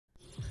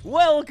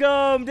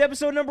Welcome to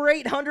episode number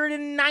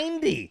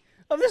 890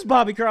 of this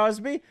Bobby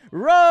Crosby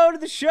Road to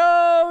the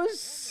Show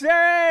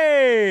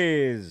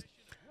series.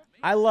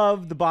 I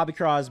love the Bobby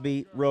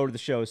Crosby Road to the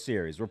Show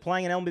series. We're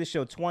playing an MLB The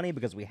Show 20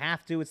 because we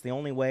have to. It's the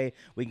only way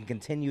we can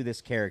continue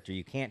this character.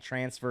 You can't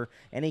transfer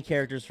any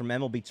characters from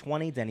MLB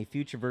 20 to any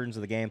future versions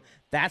of the game.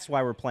 That's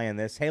why we're playing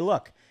this. Hey,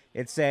 look.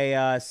 It's a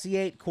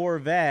C8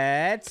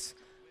 Corvette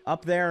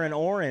up there in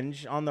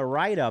orange on the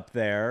right up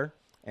there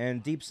in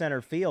deep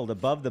center field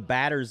above the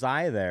batter's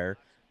eye there.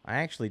 I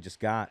actually just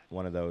got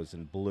one of those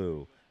in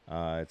blue.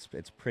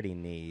 It's pretty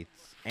neat.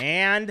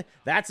 And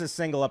that's a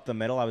single up the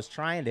middle. I was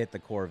trying to hit the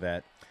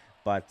Corvette.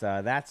 But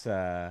that's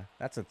a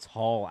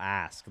tall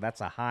ask.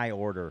 That's a high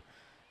order,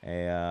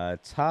 a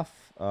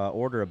tough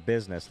order of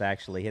business to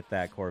actually hit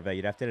that Corvette.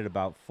 You'd have to hit it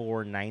about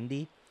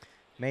 490,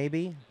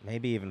 maybe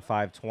even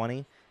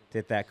 520 to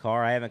hit that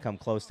car. I haven't come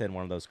close to hitting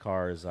one of those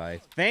cars,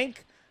 I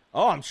think.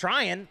 Oh, I'm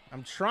trying,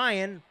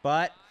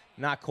 but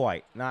not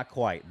quite.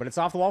 But it's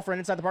off the wall for an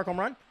inside the park home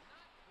run.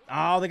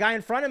 Oh, the guy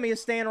in front of me is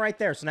staying right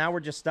there. So now we're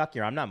just stuck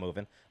here. I'm not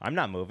moving.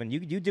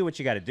 You do what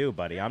you got to do,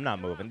 buddy. I'm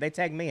not moving. They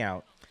tagged me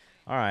out.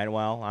 All right,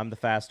 well, I'm the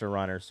faster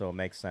runner, so it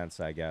makes sense,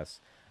 I guess.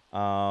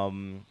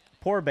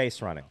 Poor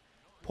base running.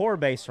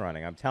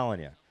 I'm telling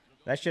you.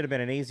 That should have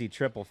been an easy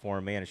triple for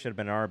me, and it should have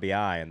been an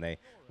RBI, and they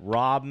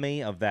robbed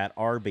me of that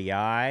RBI.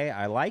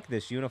 I like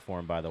this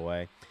uniform, by the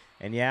way.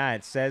 And, yeah,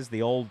 it says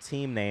the old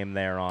team name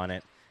there on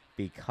it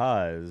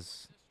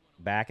because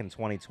back in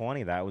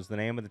 2020, that was the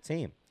name of the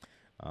team.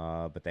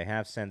 But they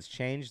have since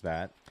changed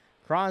that.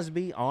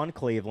 Crosby on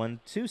Cleveland.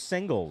 2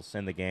 singles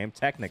in the game,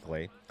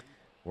 technically.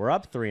 We're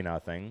up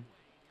 3-0.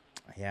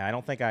 Yeah, I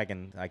don't think I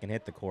can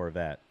hit the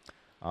Corvette.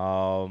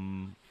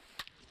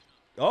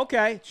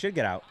 Okay, should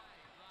get out.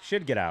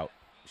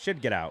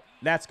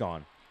 That's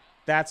gone.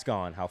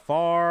 How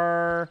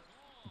far?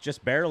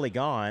 Just barely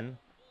gone.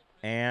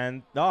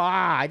 And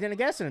I didn't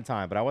guess it in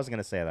time, but I wasn't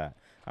gonna say that.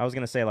 I was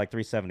gonna say like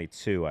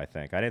 372. I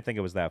think. I didn't think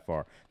it was that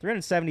far.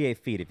 378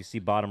 feet. If you see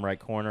bottom right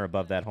corner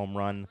above that home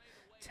run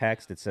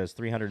text, it says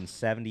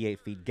 378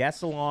 feet.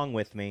 Guess along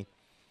with me.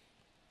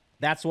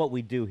 That's what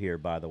we do here,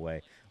 by the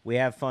way. We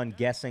have fun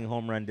guessing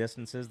home run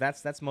distances.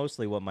 That's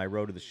mostly what my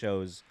Road to the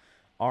Shows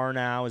are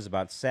now, is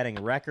about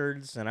setting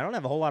records. And I don't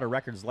have a whole lot of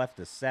records left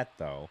to set,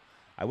 though.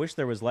 I wish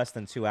there was less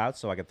than 2 outs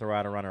so I could throw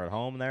out a runner at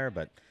home there,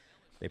 but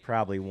they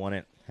probably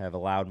wouldn't have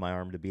allowed my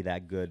arm to be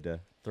that good to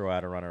throw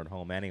out a runner at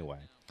home anyway.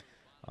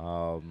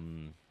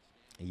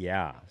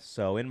 Yeah,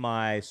 so in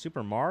my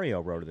Super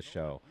Mario Road to the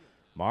Show,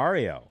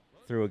 Mario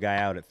threw a guy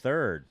out at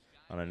third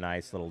on a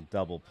nice little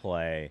double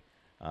play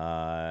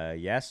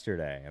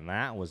yesterday, and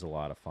that was a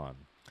lot of fun.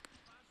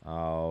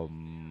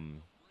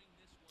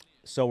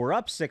 So we're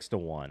up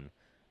 6-1.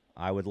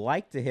 I would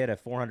like to hit a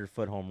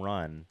 400-foot home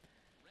run,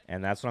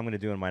 and that's what I'm going to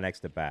do in my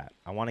next at-bat.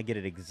 I want to get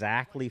it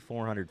exactly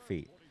 400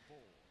 feet.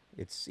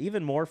 It's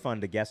even more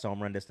fun to guess a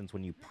home run distance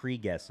when you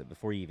pre-guess it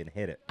before you even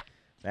hit it.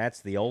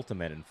 That's the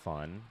ultimate in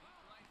fun.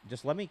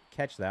 Just let me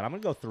catch that. I'm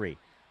going to go 3.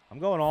 I'm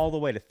going all the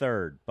way to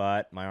third,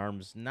 but my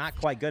arm's not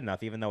quite good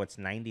enough, even though it's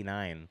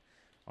 99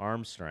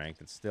 arm strength.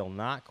 It's still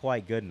not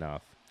quite good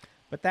enough.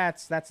 But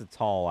that's a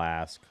tall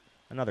ask.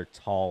 Another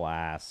tall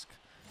ask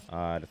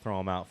to throw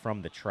him out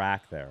from the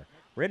track there.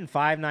 We're hitting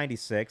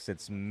 596.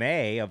 It's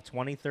May of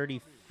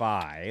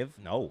 2035.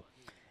 No.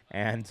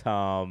 And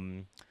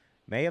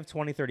May of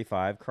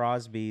 2035,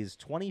 Crosby's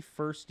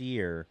 21st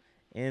year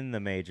in the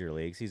major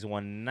leagues. He's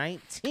won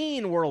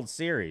 19 World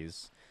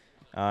Series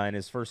in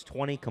his first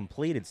 20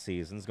 completed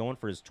seasons, going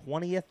for his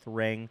 20th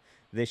ring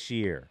this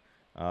year.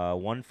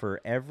 One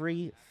for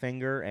every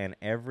finger and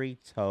every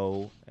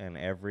toe and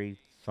every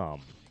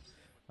thumb,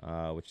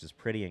 which is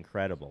pretty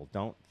incredible.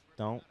 Don't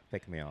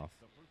pick me off.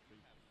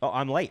 Oh,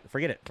 I'm late.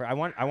 Forget it.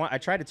 I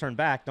tried to turn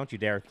back. Don't you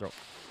dare throw.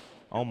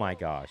 Oh my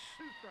gosh.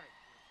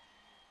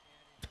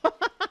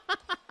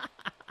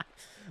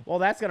 Well,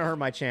 that's gonna hurt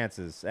my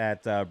chances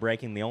at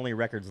breaking the only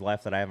records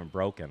left that I haven't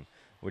broken,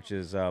 which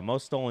is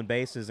most stolen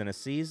bases in a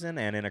season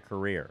and in a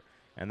career,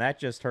 and that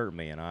just hurt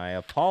me. And I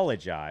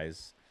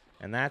apologize.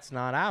 And that's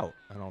not out,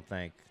 I don't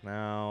think.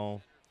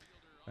 No,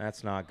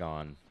 that's not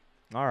gone.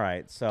 All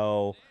right,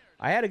 so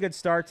I had a good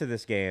start to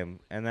this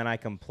game, and then I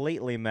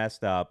completely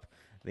messed up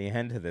the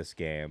end of this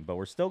game, but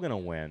we're still going to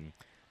win.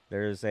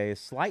 There's a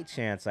slight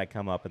chance I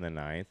come up in the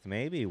 9th.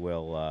 Maybe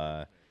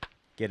we'll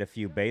get a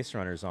few base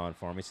runners on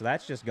for me. So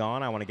that's just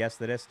gone. I want to guess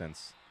the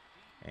distance.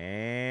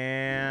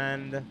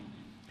 And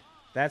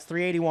that's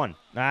 381.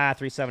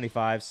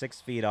 375,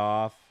 6 feet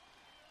off.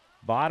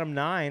 Bottom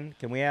 9,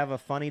 can we have a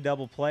funny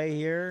double play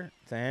here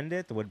to end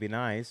it? That would be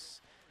nice,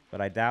 but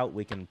I doubt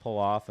we can pull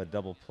off a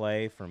double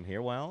play from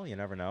here. Well, you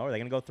never know. Are they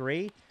going to go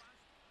 3?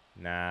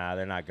 Nah,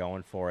 they're not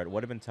going for it.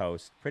 Would have been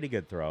toast. Pretty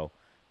good throw.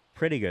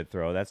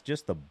 That's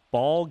just the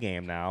ball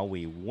game now.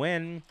 We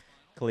win.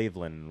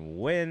 Cleveland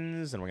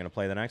wins, and we're going to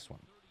play the next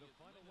one.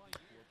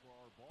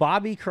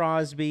 Bobby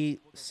Crosby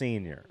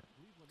Sr.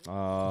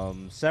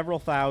 Several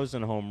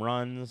thousand home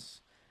runs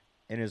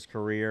in his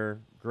career.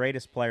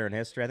 Greatest player in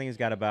history. I think he's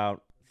got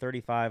about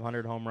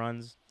 3,500 home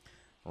runs.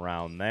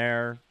 around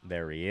there.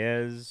 There he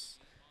is.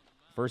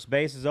 First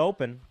base is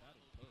open.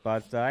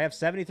 But I have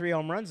 73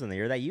 home runs in the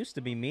year. That used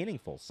to be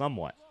meaningful,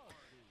 somewhat.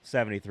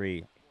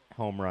 73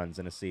 home runs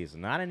in a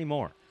season. Not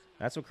anymore.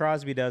 That's what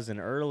Crosby does in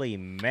early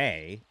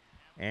May.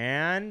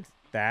 And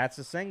that's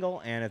a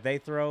single. And if they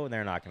throw,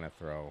 they're not going to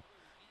throw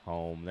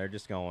home. They're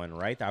just going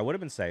right there. I would have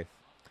been safe.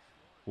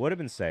 Would have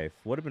been safe.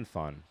 Would have been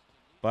fun.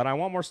 But I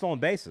want more stolen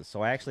bases,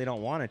 so I actually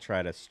don't want to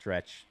try to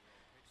stretch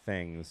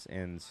things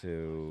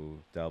into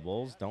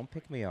doubles. Don't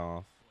pick me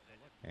off.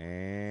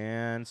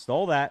 And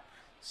stole that.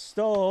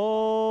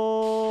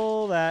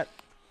 Stole that.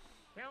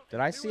 Did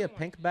I see a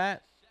pink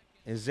bat?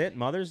 Is it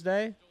Mother's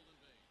Day?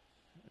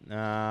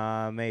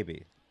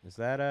 Maybe. Is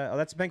that a... Oh,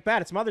 that's a pink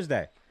bat. It's Mother's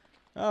Day.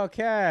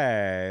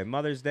 Okay.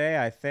 Mother's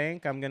Day, I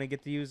think I'm going to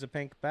get to use a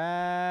pink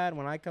bat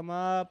when I come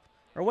up.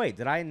 Or wait,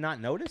 did I not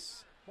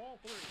notice?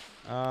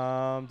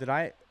 Did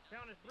I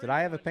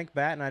have a pink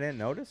bat and I didn't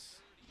notice?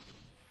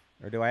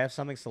 Or do I have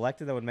something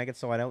selected that would make it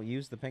so I don't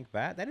use the pink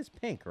bat? That is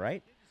pink,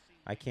 right?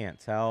 I can't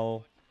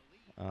tell.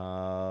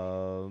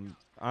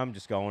 I'm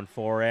just going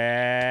for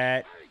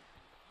it.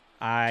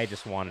 I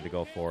just wanted to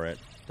go for it.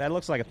 That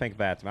looks like a pink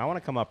bat to me. I want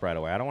to come up right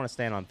away. I don't want to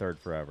stand on third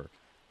forever.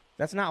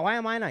 That's not... Why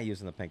am I not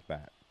using the pink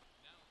bat?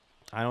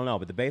 I don't know,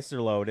 but the bases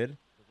are loaded.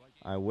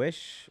 I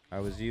wish I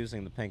was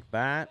using the pink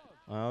bat.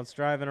 Well, let's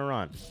drive in a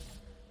run.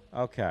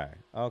 Okay.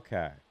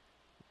 Okay.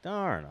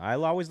 Darn. I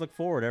always look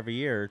forward every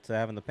year to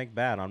having the pink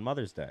bat on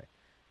Mother's Day.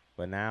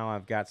 But now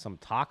I've got some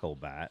taco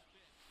bat.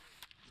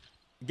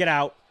 Get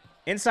out.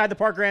 Inside the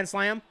park grand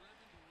slam.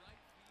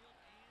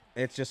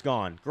 It's just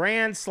gone.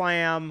 Grand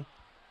slam.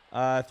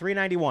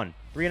 391.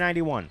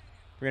 391.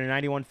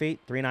 391 feet.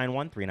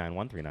 391.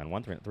 391.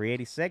 391.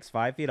 386.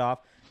 5 feet off.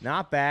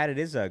 Not bad. It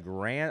is a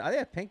grand... Oh,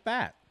 yeah, pink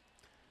bat.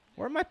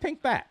 Where my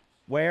pink bat?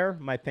 Where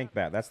my pink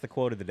bat? That's the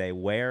quote of the day.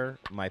 Where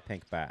my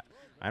pink bat?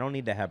 I don't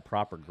need to have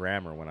proper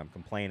grammar when I'm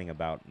complaining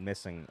about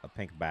missing a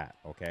pink bat,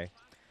 okay?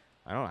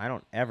 I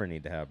don't ever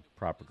need to have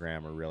proper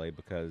grammar, really,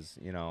 because,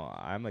 you know,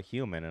 I'm a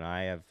human and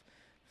I have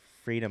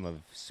freedom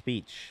of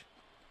speech.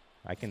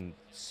 I can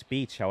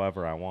speech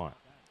however I want.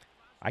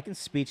 I can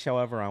speech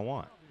however I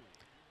want.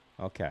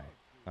 Okay.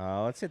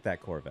 Let's hit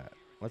that Corvette.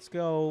 Let's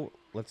go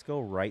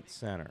right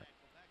center.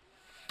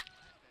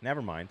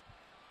 Never mind.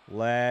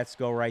 Let's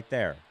go right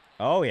there.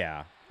 Oh,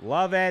 yeah.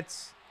 Love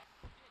it.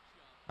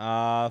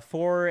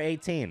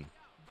 418.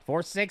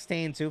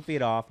 416, 2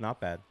 feet off. Not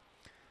bad.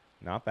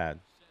 Not bad.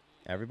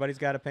 Everybody's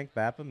got a pink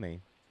bat but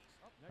me.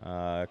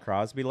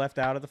 Crosby left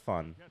out of the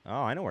fun.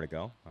 Oh, I know where to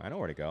go. I know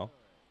where to go.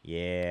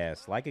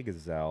 Yes, like a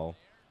gazelle.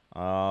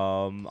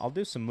 I'll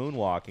do some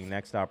moonwalking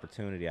next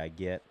opportunity I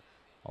get.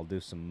 I'll do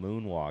some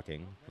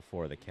moonwalking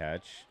before the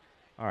catch.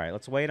 All right,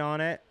 let's wait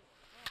on it.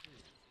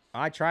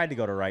 I tried to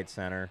go to right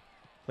center.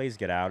 Please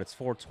get out. It's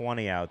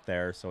 420 out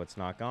there, so it's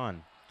not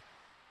gone.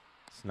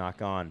 It's not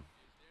gone.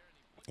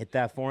 Hit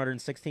that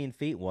 416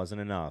 feet. Wasn't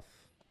enough.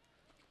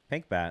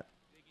 Pink bat.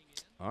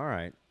 All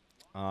right.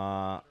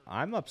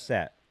 I'm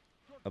upset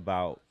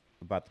about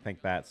the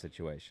pink bat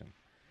situation.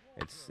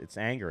 It's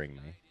angering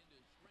me.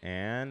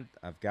 And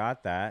I've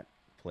got that.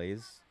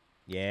 Please.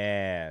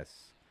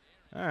 Yes.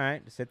 All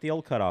right. Just hit the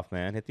old cutoff,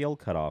 man. Hit the old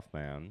cutoff,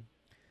 man.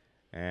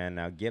 And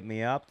now get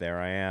me up. There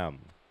I am.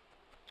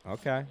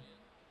 Okay.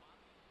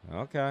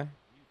 Okay.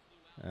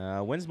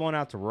 Wind's blowing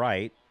out to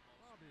right.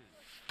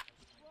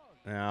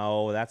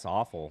 No, that's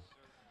awful.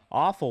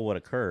 Awful what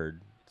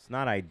occurred. It's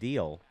not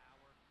ideal.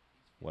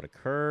 What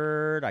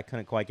occurred. I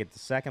couldn't quite get to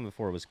second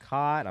before it was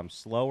caught. I'm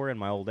slower in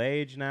my old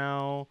age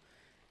now.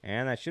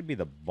 And that should be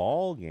the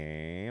ball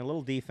game. A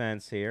little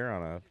defense here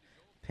on a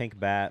pink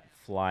bat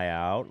fly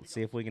out. Let's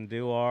see if we can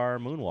do our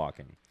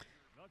moonwalking.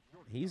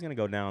 He's going to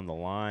go down the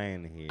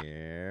line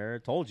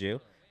here. Told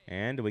you.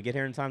 And do we get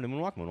here in time to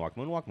moonwalk? Moonwalk,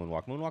 moonwalk,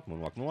 moonwalk, moonwalk,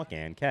 moonwalk, moonwalk,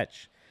 and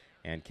catch.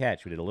 And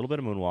catch. We did a little bit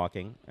of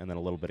moonwalking and then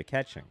a little bit of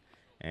catching.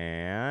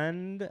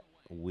 And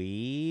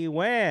we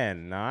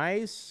win.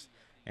 Nice.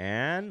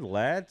 And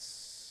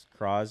let's...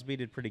 Crosby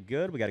did pretty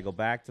good. We got to go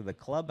back to the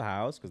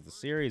clubhouse because the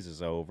series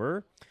is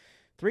over.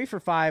 3 for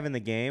 5 in the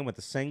game with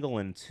a single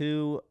and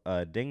 2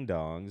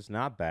 ding-dongs.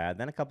 Not bad.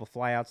 Then a couple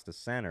flyouts to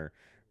center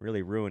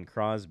really ruined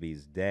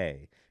Crosby's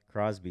day.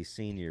 Crosby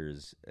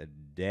Sr.'s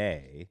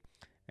day.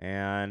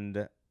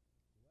 And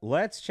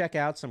let's check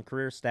out some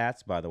career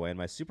stats, by the way. In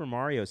my Super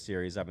Mario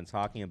series, I've been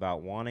talking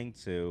about wanting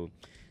to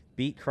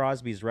beat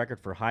Crosby's record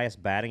for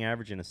highest batting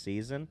average in a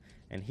season.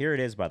 And here it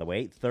is, by the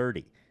way,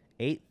 830.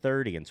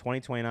 830 and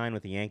 2029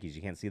 with the Yankees.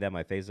 You can't see that.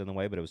 My face is in the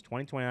way, but it was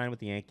 2029 with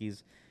the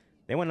Yankees.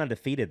 They went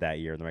undefeated that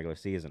year in the regular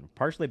season,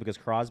 partially because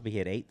Crosby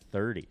hit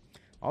 830.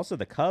 Also,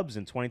 the Cubs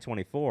in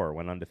 2024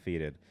 went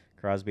undefeated.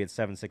 Crosby at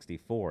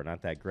 764.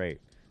 Not that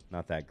great.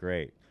 Not that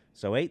great.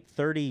 So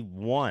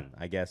 831,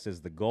 I guess,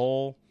 is the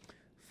goal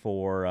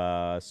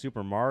for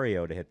Super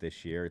Mario to hit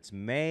this year. It's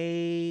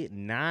May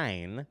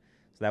 9.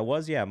 So that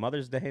was, yeah,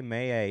 Mother's Day,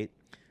 May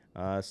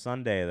 8.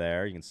 Sunday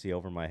there. You can see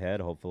over my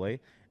head, hopefully.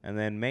 And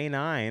then May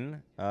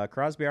 9,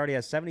 Crosby already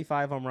has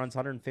 75 home runs,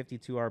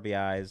 152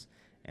 RBIs,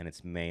 and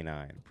it's May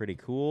 9. Pretty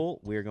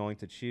cool. We're going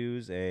to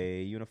choose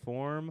a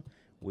uniform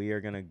We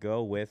are going to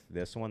go with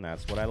this one.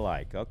 That's what I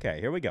like. Okay,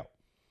 here we go.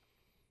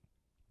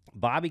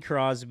 Bobby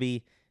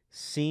Crosby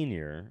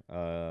Sr.,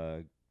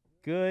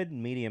 good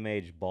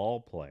medium-aged ball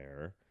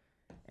player.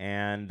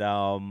 And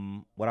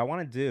what I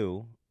want to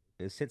do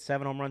is hit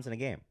 7 home runs in a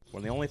game.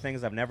 One of the only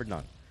things I've never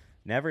done.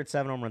 Never hit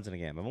 7 home runs in a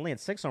game. I've only had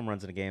 6 home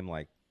runs in a game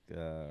like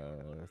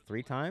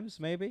 3 times,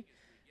 maybe.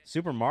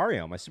 Super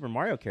Mario, my Super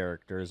Mario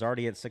character, has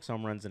already hit 6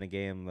 home runs in a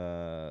game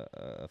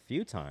a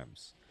few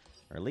times,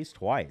 or at least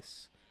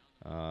twice.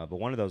 But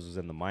one of those was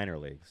in the minor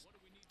leagues.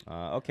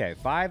 Okay,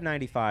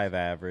 595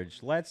 average.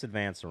 Let's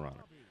advance a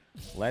runner.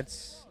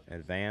 Let's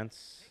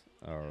advance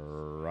a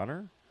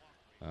runner.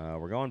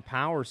 We're going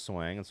power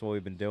swing. That's what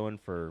we've been doing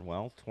for,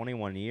 well,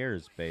 21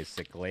 years,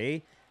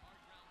 basically.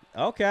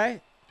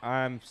 Okay,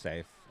 I'm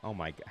safe. Oh,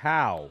 my God.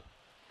 How?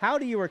 How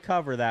do you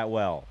recover that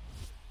well?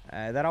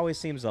 That always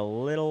seems a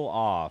little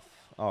off.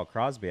 Oh,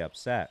 Crosby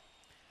upset.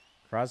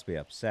 Crosby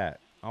upset.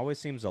 Always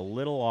seems a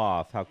little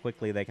off how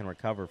quickly they can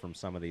recover from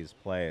some of these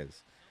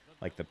plays.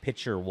 Like the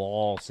pitcher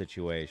wall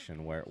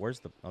situation where, where's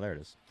the, oh, there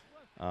it is.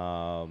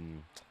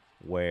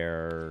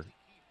 Where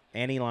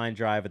any line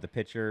drive at the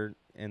pitcher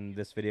in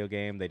this video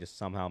game, they just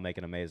somehow make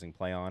an amazing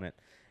play on it.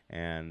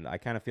 And I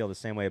kind of feel the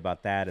same way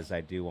about that as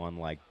I do on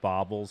like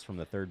bobbles from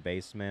the third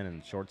baseman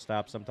and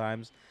shortstop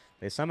sometimes.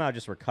 They somehow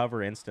just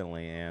recover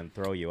instantly and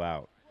throw you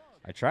out.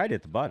 I tried to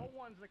hit the button.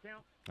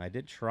 I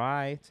did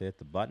try to hit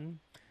the button.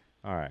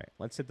 All right,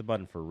 let's hit the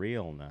button for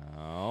real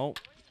now.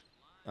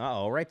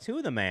 Uh-oh, right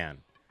to the man.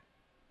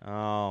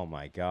 Oh,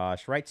 my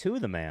gosh, right to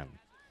the man.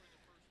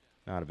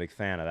 Not a big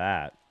fan of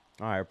that.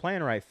 All right, we're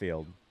playing right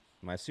field.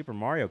 My Super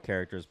Mario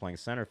character is playing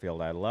center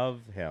field. I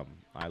love him.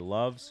 I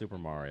love Super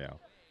Mario.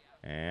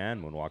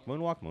 And moonwalk,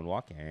 moonwalk,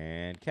 moonwalk,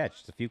 and catch.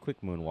 Just a few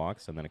quick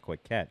moonwalks and then a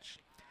quick catch.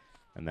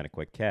 And then a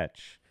quick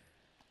catch.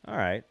 All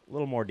right, a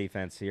little more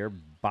defense here.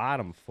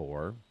 Bottom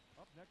 4.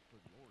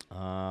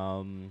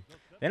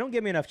 They don't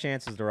give me enough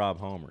chances to rob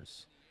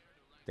homers.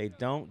 They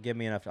don't give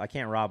me enough. I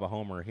can't rob a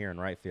homer here in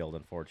right field,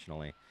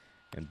 unfortunately.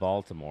 In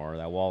Baltimore,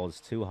 that wall is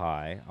too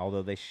high.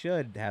 Although they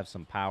should have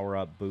some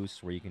power-up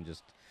boosts where you can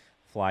just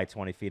fly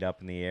 20 feet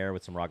up in the air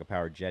with some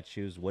rocket-powered jet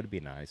shoes. Would be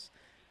nice.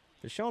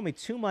 They're showing me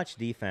too much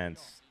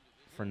defense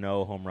for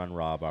no home run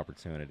rob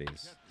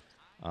opportunities.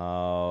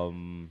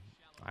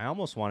 I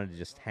almost wanted to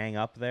just hang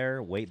up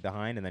there, wait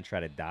behind, and then try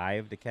to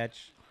dive to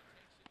catch.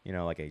 You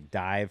know, like a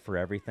dive for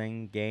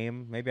everything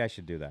game. Maybe I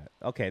should do that.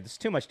 Okay, this is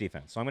too much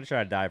defense, so I'm going to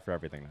try to dive for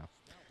everything now.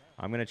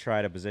 I'm going to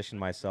try to position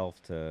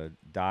myself to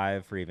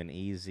dive for even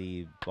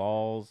easy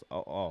balls.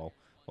 Oh.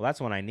 Well, that's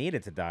when I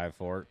needed to dive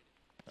for.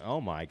 Oh,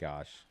 my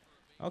gosh.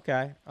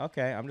 Okay.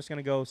 I'm just going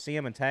to go see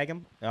him and tag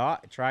him. Oh, I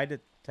tried to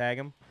tag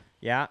him.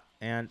 Yeah,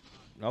 and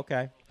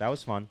okay. That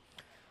was fun.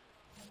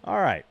 All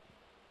right.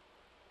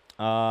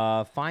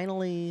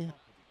 Finally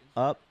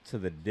up to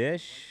the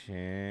dish,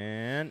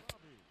 and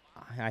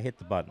I hit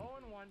the button,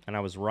 and I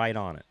was right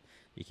on it.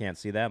 You can't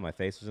see that. My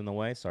face was in the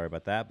way. Sorry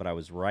about that, but I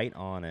was right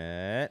on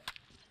it.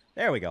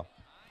 There we go.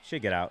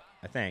 Should get out,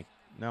 I think.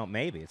 No,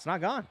 maybe. It's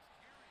not gone.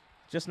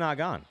 Just not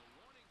gone.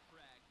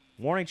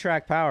 Warning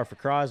track power for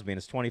Crosby in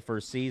his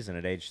 21st season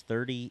at age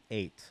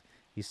 38.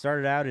 He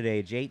started out at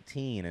age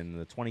 18 in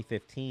the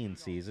 2015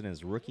 season,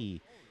 his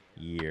rookie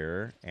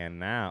year, and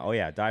now, oh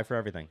yeah, dive for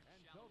everything.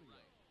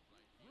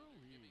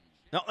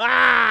 No,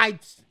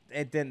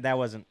 it didn't. That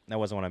wasn't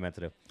what I meant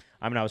to do.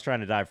 I mean, I was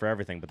trying to dive for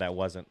everything, but that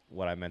wasn't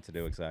what I meant to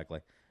do exactly.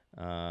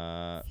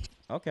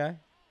 Okay.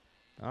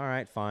 All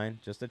right, fine.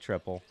 Just a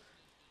triple.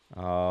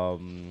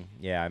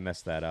 Yeah, I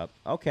messed that up.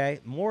 Okay,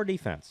 more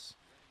defense.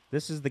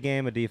 This is the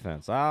game of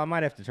defense. I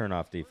might have to turn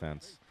off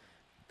defense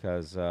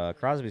because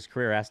Crosby's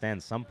career has to end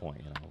at some point.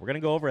 You know, we're gonna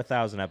go over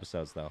 1,000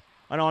 episodes though.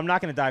 Oh no, I'm not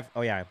gonna dive.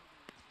 Oh yeah.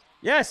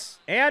 Yes,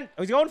 and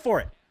he's going for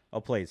it. Oh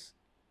please,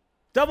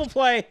 double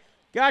play.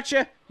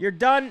 Gotcha. You're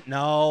done.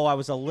 No, I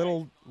was a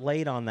little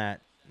late on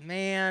that.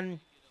 Man,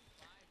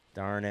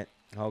 darn it.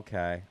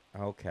 Okay.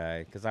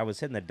 Because I was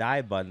hitting the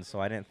dive button, so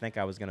I didn't think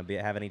I was going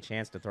to have any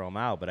chance to throw him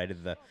out, but I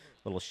did the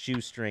little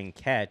shoestring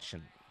catch,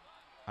 and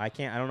I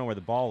don't know where the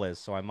ball is,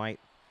 so I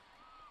might.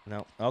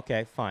 No.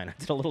 Okay, fine. I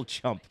did a little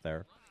jump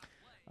there.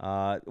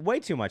 Way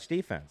too much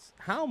defense.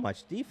 How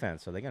much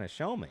defense are they going to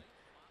show me?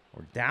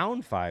 We're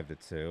down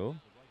 5-2.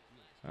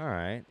 All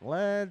right.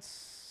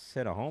 Let's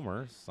hit a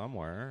homer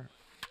somewhere.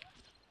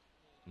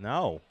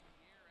 No.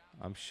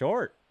 I'm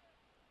short.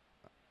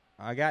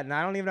 I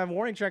don't even have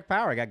warning track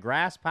power. I got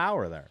grass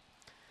power there.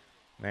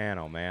 Man,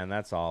 oh man,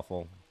 that's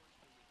awful.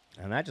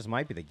 And that just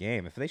might be the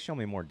game. If they show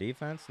me more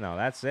defense, no,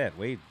 that's it.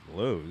 We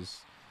lose.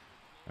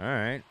 All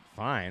right,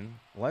 fine.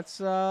 Let's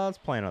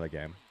play another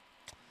game.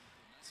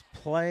 Let's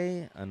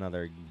play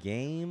another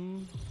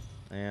game,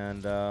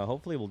 and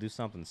hopefully we'll do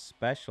something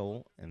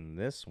special in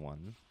this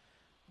one.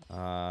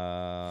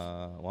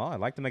 Well,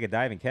 I'd like to make a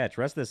diving catch.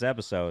 Rest of this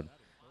episode,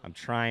 I'm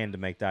trying to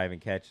make diving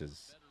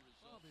catches.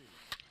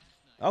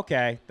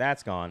 Okay,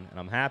 that's gone, and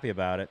I'm happy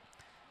about it.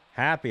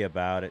 Happy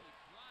about it.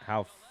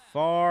 How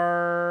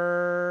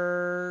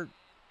far?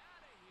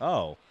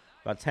 Oh,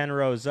 about 10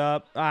 rows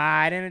up.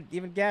 I didn't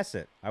even guess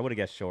it. I would have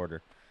guessed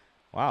shorter.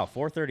 Wow,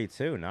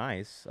 432.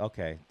 Nice.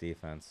 Okay,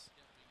 defense.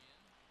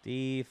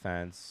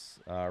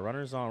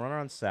 Runner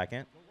on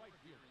second.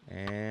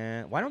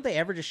 And why don't they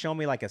ever just show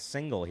me like a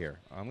single here?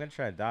 I'm going to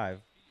try to dive.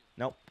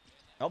 Nope.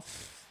 Nope.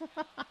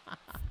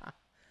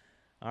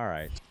 All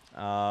right.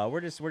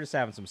 We're just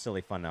having some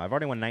silly fun now. I've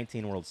already won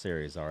 19 World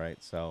Series, all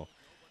right? So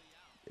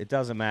it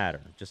doesn't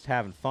matter. Just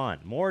having fun.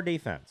 More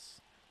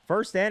defense.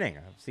 First inning.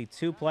 I see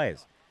 2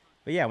 plays.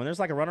 But yeah, when there's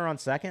like a runner on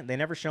second, they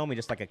never show me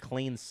just like a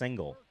clean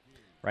single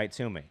right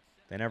to me.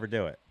 They never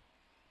do it.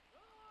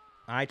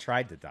 I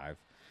tried to dive.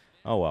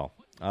 Oh, well.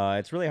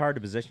 It's really hard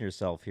to position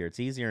yourself here. It's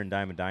easier in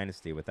Diamond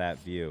Dynasty with that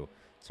view.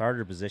 It's harder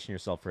to position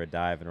yourself for a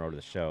dive in Road to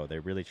the Show. They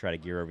really try to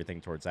gear everything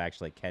towards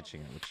actually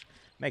catching it, which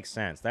makes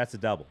sense. That's a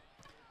double.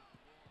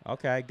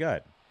 Okay,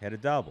 good. Hit a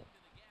double.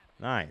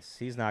 Nice.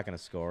 He's not going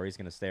to score. He's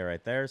going to stay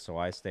right there, so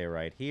I stay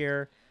right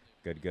here.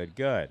 Good, good,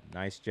 good.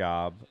 Nice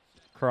job,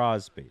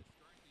 Crosby.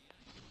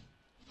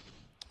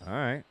 All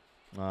right.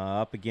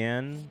 Up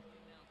again.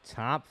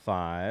 Top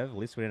 5. At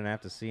least we didn't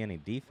have to see any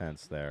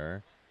defense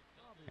there.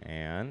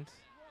 And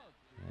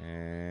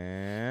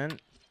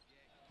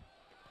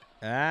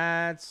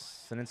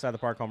that's an inside the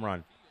park home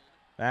run.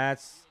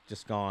 That's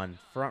just gone.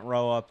 Front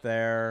row up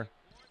there.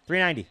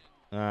 390.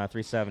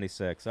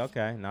 376.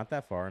 Okay, not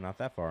that far. Not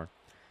that far.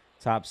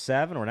 Top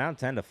 7. We're down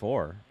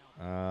 10-4.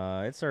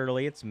 It's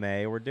early. It's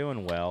May. We're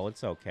doing well.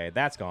 It's okay.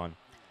 That's gone.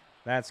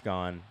 That's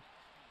gone.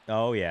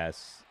 Oh,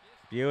 yes.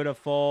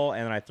 Beautiful.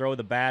 And then I throw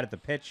the bat at the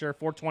pitcher.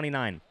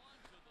 429.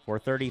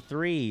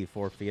 433.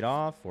 4 feet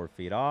off. 4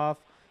 feet off.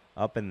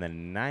 Up in the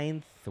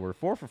 9th. We're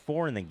 4 for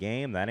 4 in the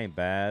game. That ain't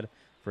bad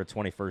for a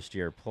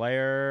 21st-year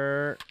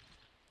player.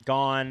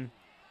 Gone.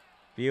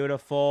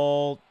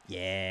 Beautiful.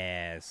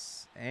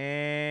 Yes.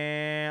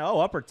 And, oh,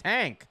 upper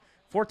tank.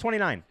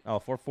 429. Oh,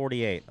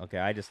 448.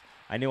 Okay,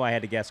 I knew I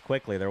had to guess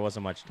quickly. There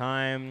wasn't much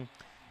time,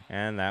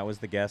 and that was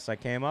the guess I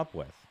came up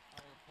with.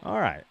 All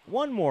right,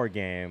 one more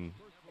game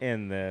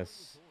in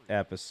this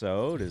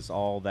episode is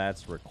all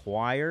that's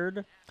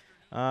required.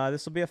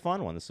 This will be a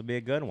fun one. This will be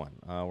a good one.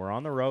 We're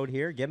on the road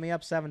here. Get me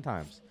up 7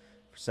 times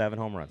for 7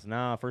 home runs.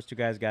 No, first 2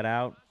 guys got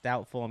out.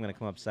 Doubtful I'm going to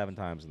come up 7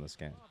 times in this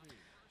game.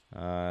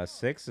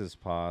 6 is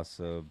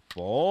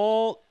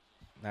possible.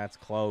 That's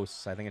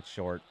close. I think it's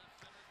short.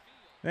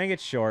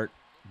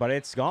 But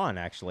it's gone,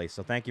 actually,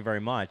 so thank you very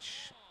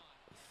much.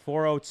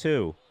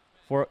 402.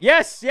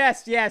 Yes,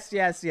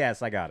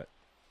 I got it.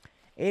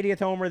 80th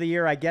homer of the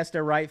year. I guessed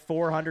it right.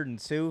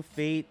 402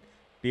 feet.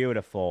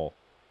 Beautiful.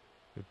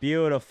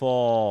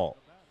 Beautiful.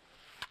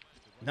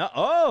 No,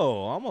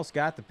 oh, almost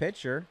got the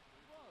pitcher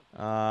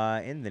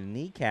in the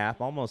kneecap.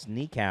 Almost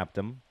kneecapped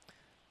him.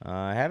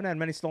 I haven't had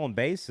many stolen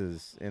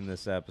bases in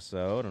this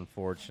episode,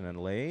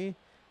 unfortunately.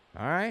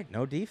 All right,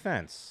 no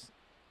defense.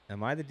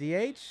 Am I the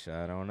DH?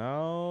 I don't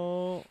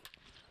know.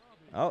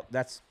 Oh,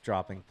 that's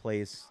dropping,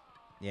 please.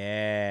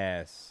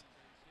 Yes.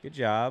 Good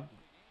job.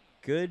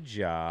 Good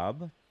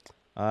job.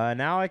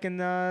 Now I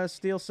can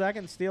steal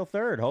second, steal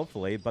third,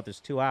 hopefully. But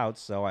there's 2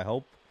 outs, so I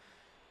hope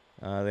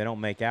they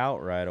don't make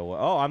out right away.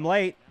 Oh, I'm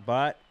late,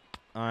 but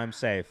I'm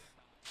safe.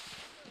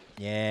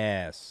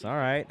 Yes. All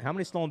right. How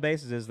many stolen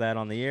bases is that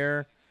on the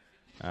year?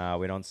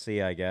 We don't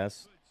see, I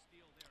guess.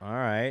 All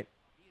right.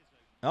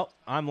 Oh,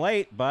 I'm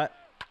late, but...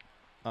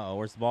 Uh-oh,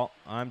 where's the ball?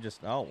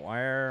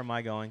 Where am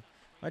I going?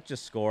 Let's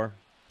just score.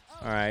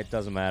 All right,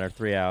 doesn't matter.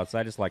 3 outs.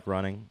 I just like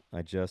running.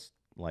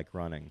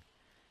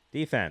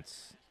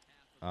 Defense.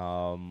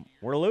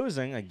 We're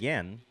losing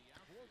again.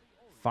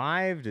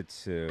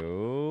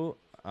 5-2.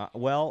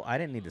 Well, I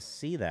didn't need to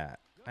see that.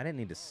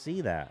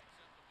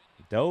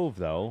 Dove,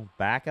 though.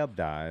 Backup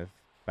dive.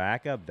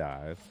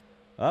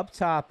 Up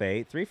top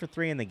 8. 3 for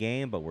 3 in the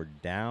game, but we're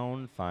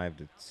down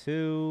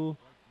 5-2.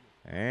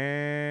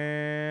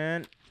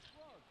 And...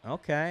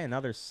 okay,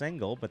 another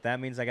single, but that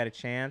means I got a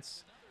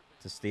chance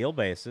to steal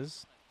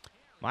bases.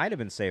 Might have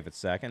been safe at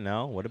second.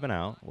 No, would have been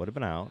out.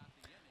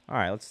 All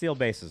right, let's steal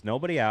bases.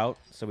 Nobody out,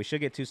 so we should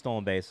get 2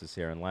 stolen bases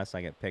here unless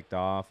I get picked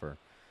off or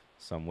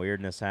some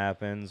weirdness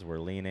happens. We're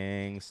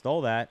leaning.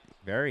 Stole that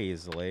very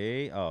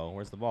easily. Oh,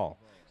 where's the ball?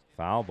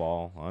 Foul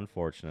ball,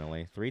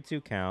 unfortunately.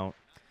 3-2 count.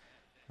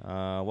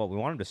 Well, we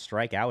want him to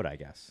strike out, I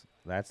guess.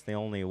 That's the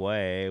only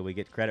way we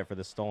get credit for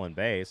the stolen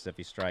base if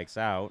he strikes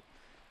out.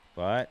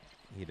 But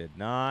he did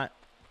not.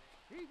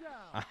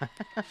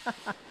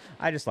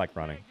 I just like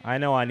running. I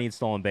know I need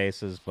stolen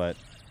bases, but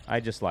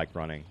I just like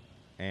running.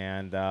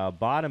 And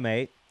bottom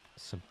 8,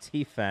 some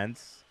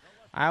defense.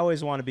 I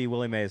always want to be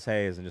Willie Mays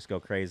Hayes and just go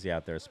crazy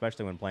out there,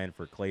 especially when playing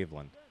for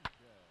Cleveland.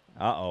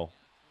 Uh-oh.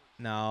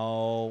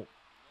 No.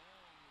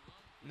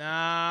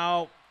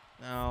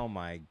 Oh,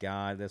 my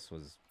God. This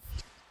was...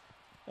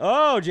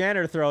 oh,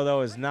 janitor throw,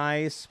 though, is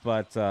nice,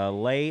 but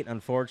late,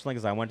 unfortunately,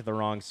 because I went to the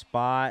wrong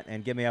spot.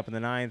 And get me up in the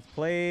 9th,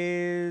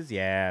 please.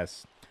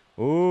 Yes.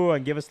 Ooh,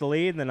 and give us the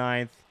lead in the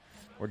 9th.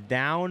 We're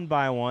down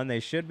by 1. They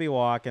should be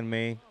walking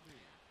me,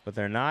 but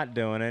they're not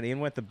doing it. Even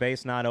with the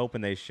base not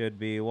open, they should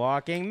be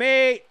walking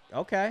me.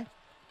 Okay.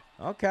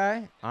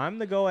 I'm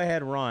the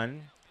go-ahead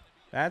run.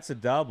 That's a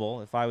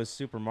double. If I was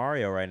Super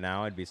Mario right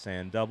now, I'd be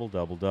saying double,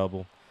 double,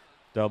 double.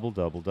 Double,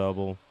 double,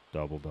 double.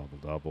 Double, double,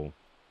 double.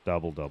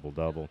 Double, double,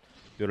 double.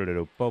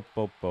 Do-do-do-do. Boop,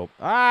 boop, boop.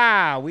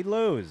 Ah, we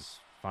lose.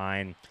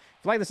 Fine.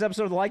 If you like this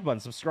episode, the like button.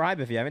 Subscribe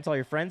if you haven't. Tell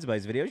your friends about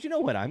these videos. You know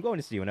what? I'm going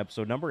to see you in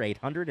episode number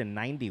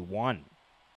 891.